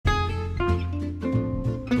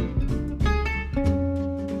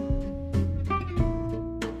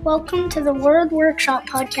Welcome to the Word Workshop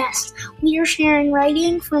podcast. We are sharing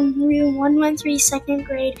writing from room 113 second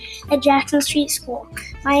grade at Jackson Street School.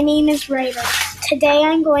 My name is Ryder. Today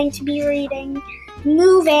I'm going to be reading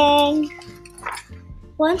Moving.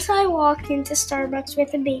 Once I walked into Starbucks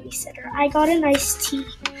with a babysitter. I got an iced tea.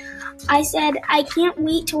 I said, I can't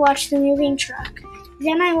wait to watch the moving truck.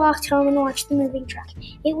 Then I walked home and watched the moving truck.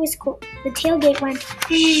 It was cool. The tailgate went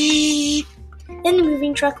beep. Then the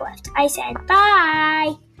moving truck left. I said,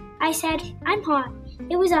 bye. I said, I'm hot.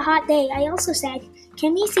 It was a hot day. I also said,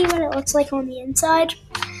 can we see what it looks like on the inside?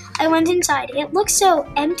 I went inside. It looks so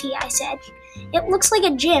empty, I said. It looks like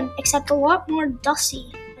a gym, except a lot more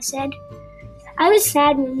dusty, I said. I was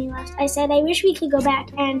sad when we left. I said, I wish we could go back,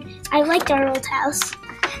 and I liked our old house.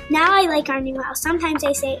 Now I like our new house. Sometimes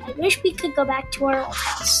I say, I wish we could go back to our old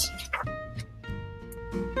house.